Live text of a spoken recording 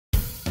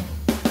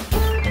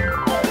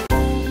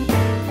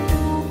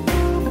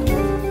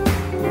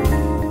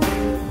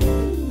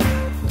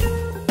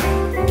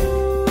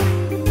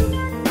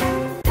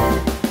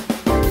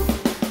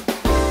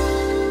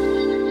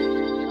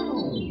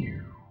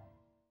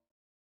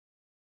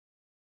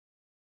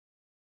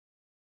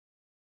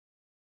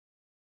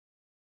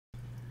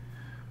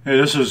Hey,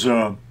 this is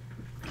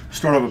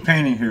start of a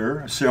painting here.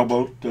 A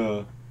sailboat,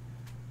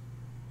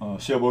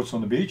 sailboats on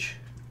the beach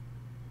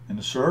in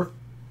the surf.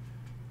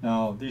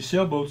 Now these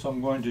sailboats I'm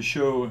going to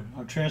show.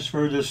 I've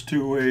transferred this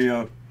to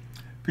a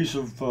piece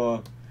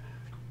of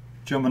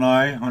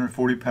Gemini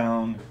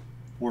 140-pound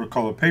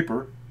watercolor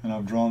paper, and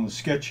I've drawn the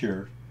sketch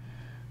here.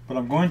 But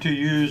I'm going to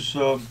use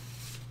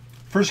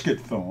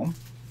Frisket Film.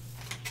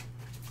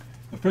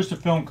 The Frisket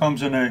Film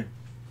comes in a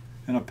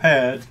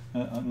pad,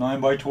 a 9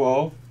 by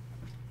 12.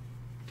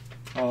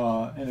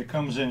 And it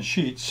comes in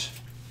sheet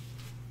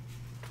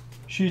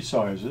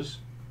sizes.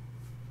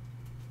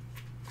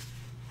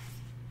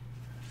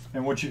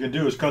 And what you can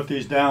do is cut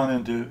these down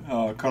into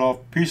cut off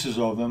pieces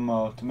of them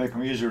to make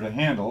them easier to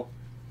handle.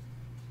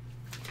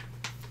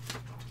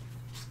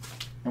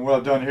 And what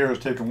I've done here is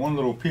taken one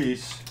little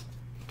piece,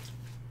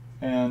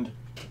 and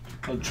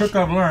the trick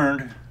I've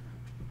learned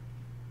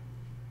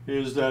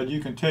is that you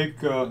can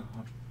take some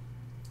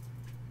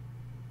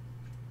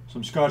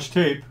Scotch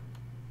tape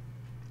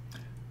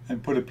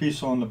and put a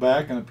piece on the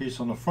back and a piece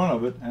on the front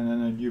of it, and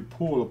then you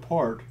pull it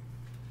apart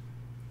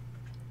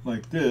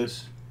like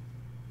this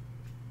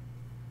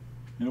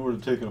in order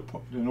to take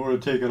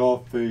it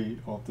off the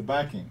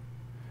backing.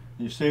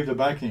 You save the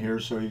backing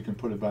here so you can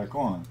put it back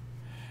on.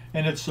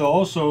 And it's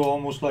also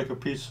almost like a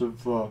piece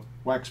of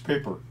wax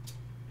paper.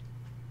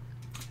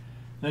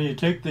 Then you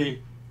take the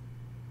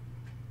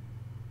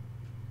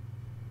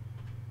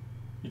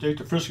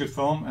Frisket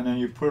film, and then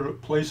you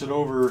place it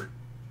over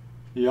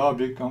the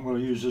object. I'm going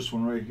to use this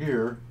one right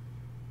here.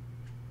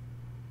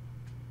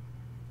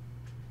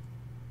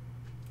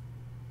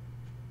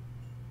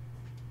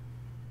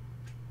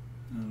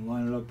 And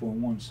line it up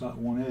on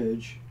one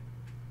edge.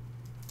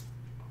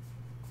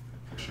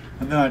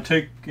 And then I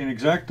take an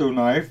X-Acto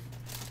knife,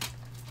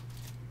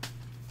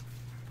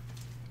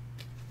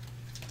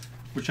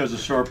 which has a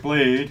sharp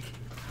blade.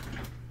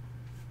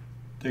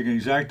 Take an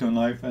X-Acto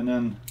knife, and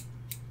then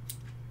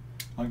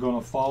I'm going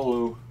to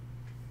follow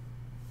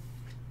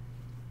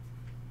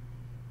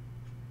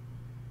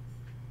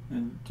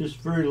and just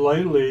very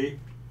lightly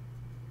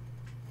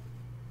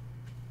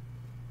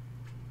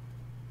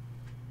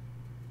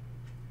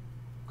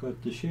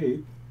cut the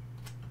shape,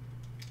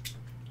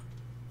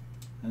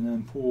 and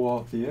then pull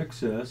off the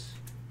excess.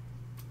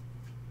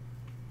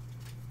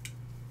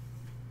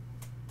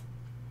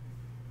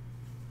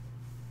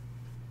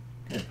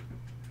 Okay.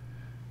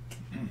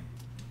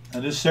 Now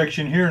this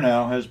section here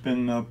now has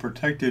been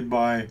protected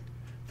by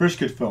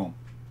Frisket film.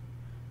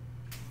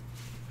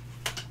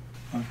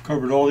 I've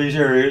covered all these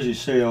areas, these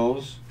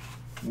sails,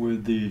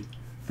 with the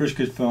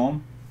Frisket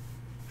film,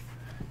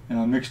 and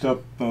I mixed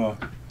up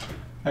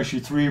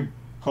actually 3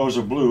 colors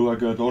of blue. I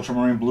got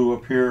ultramarine blue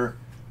up here,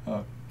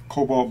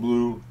 cobalt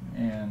blue,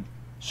 and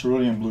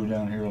cerulean blue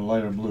down here, a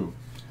lighter blue.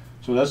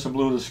 So that's the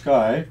blue of the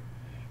sky.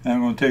 And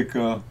I'm going to take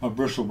a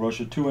bristle brush,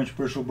 a 2-inch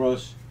bristle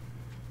brush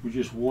with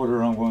just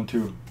water. I'm going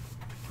to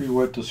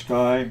pre-wet the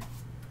sky.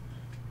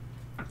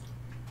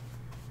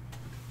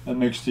 That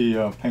makes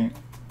the paint,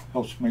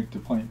 helps make the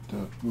paint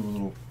move a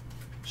little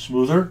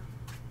smoother.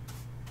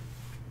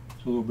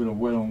 So a little bit of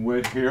wet on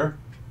wet here.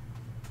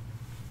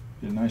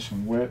 Get it nice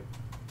and wet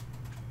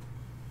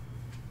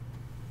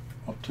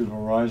up to the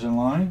horizon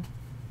line.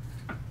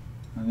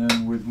 And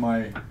then with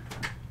my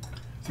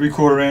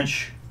 3/4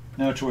 inch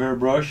natural hair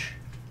brush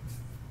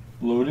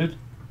loaded,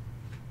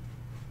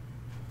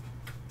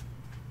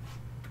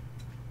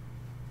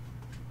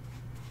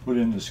 put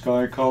in the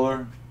sky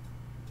color,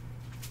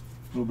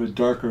 a little bit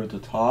darker at the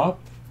top.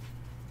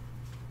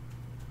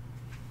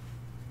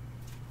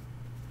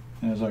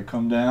 And as I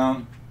come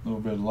down, a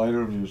little bit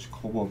lighter, there's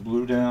cobalt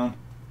blue down.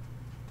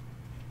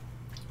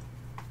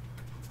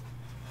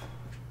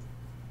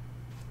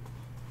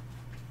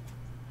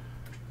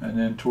 And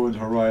then toward the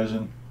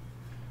horizon.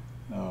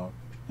 Now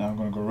I'm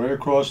going to go right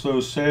across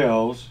those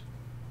sails.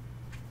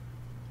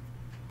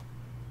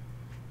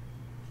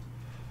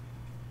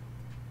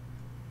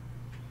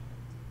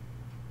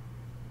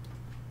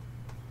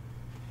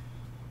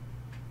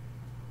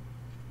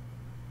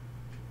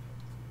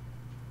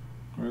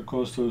 Right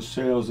across those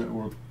sails that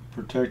were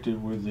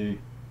protected with the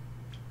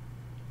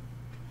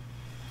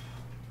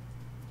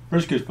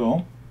Frisket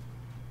film.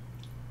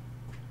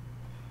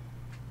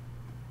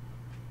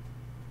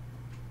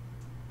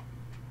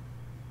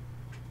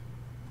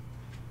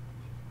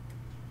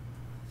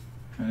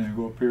 And then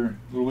go up here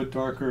a little bit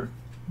darker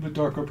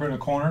up here in the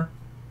corner.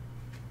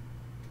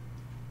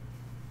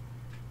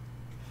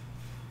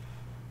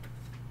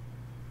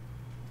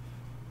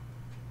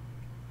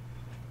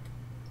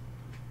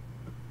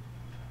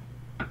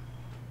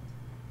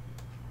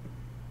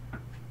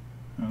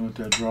 And let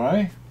that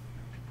dry.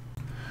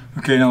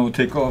 Okay, now we'll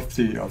take off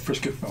the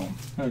Frisket film.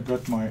 I've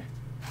got my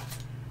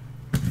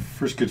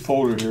Frisket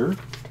folder here,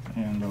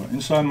 and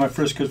inside my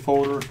Frisket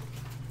folder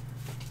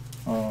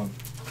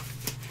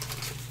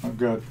I've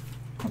got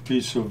a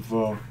piece of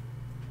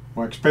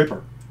wax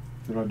paper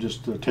that I've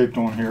just taped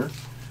on here,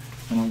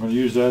 and I'm going to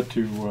use that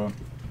to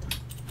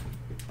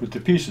put the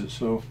pieces.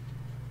 So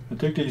I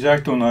take the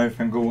X-Acto knife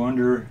and go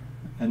under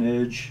an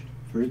edge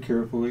very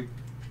carefully,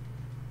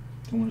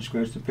 Don't want to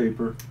scratch the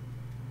paper.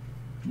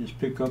 Just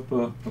pick up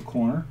a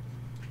corner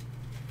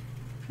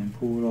and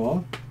pull it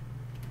off.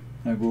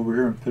 And I go over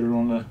here and put it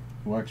on the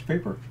wax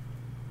paper.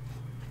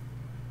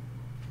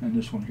 And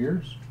this one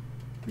here is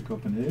pick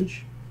up an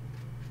edge,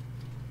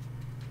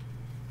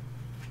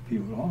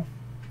 peel it off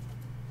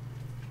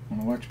on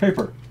the wax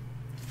paper.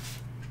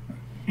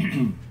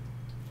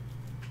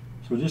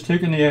 So just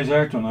taking the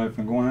X-Acto knife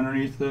and going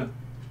underneath the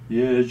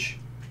edge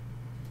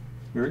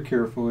very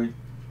carefully.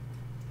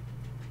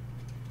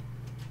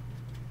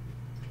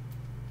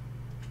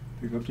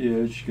 Pick up the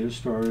edge, get it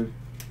started,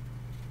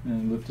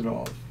 and lift it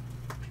off.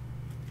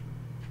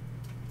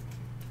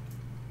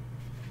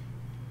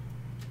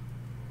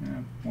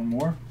 And one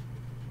more.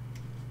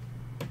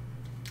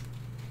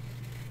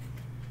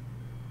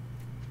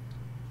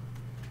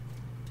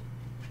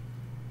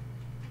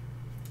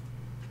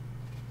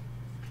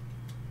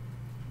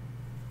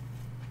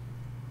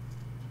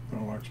 Put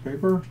on wax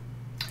paper.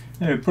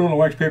 And if you put on the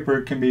wax paper,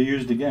 it can be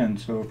used again.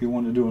 So if you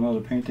want to do another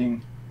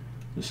painting,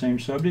 the same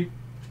subject,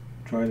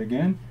 try it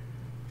again.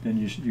 Then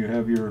you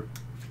have your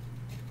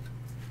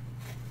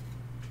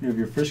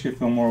Frisket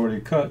film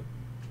already cut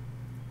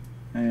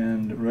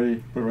and ready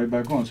to put it right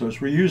back on, so it's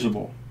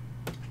reusable.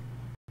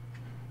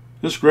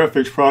 This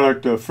graphics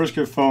product,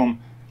 Frisket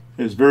Film,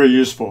 is very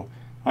useful.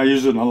 I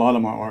use it in a lot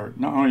of my art,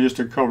 not only just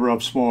to cover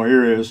up small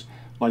areas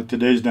like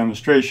today's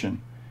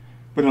demonstration,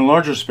 but in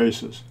larger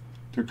spaces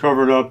to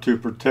cover it up to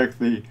protect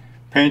the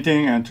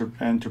painting and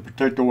to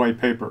protect the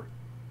white paper.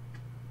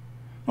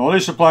 Now, all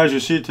these supplies you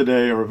see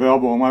today are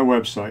available on my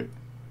website,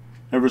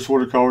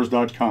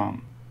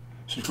 watercolors.com.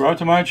 Subscribe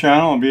to my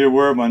channel and be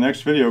aware of my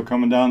next video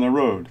coming down the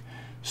road.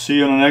 See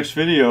you on the next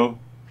video.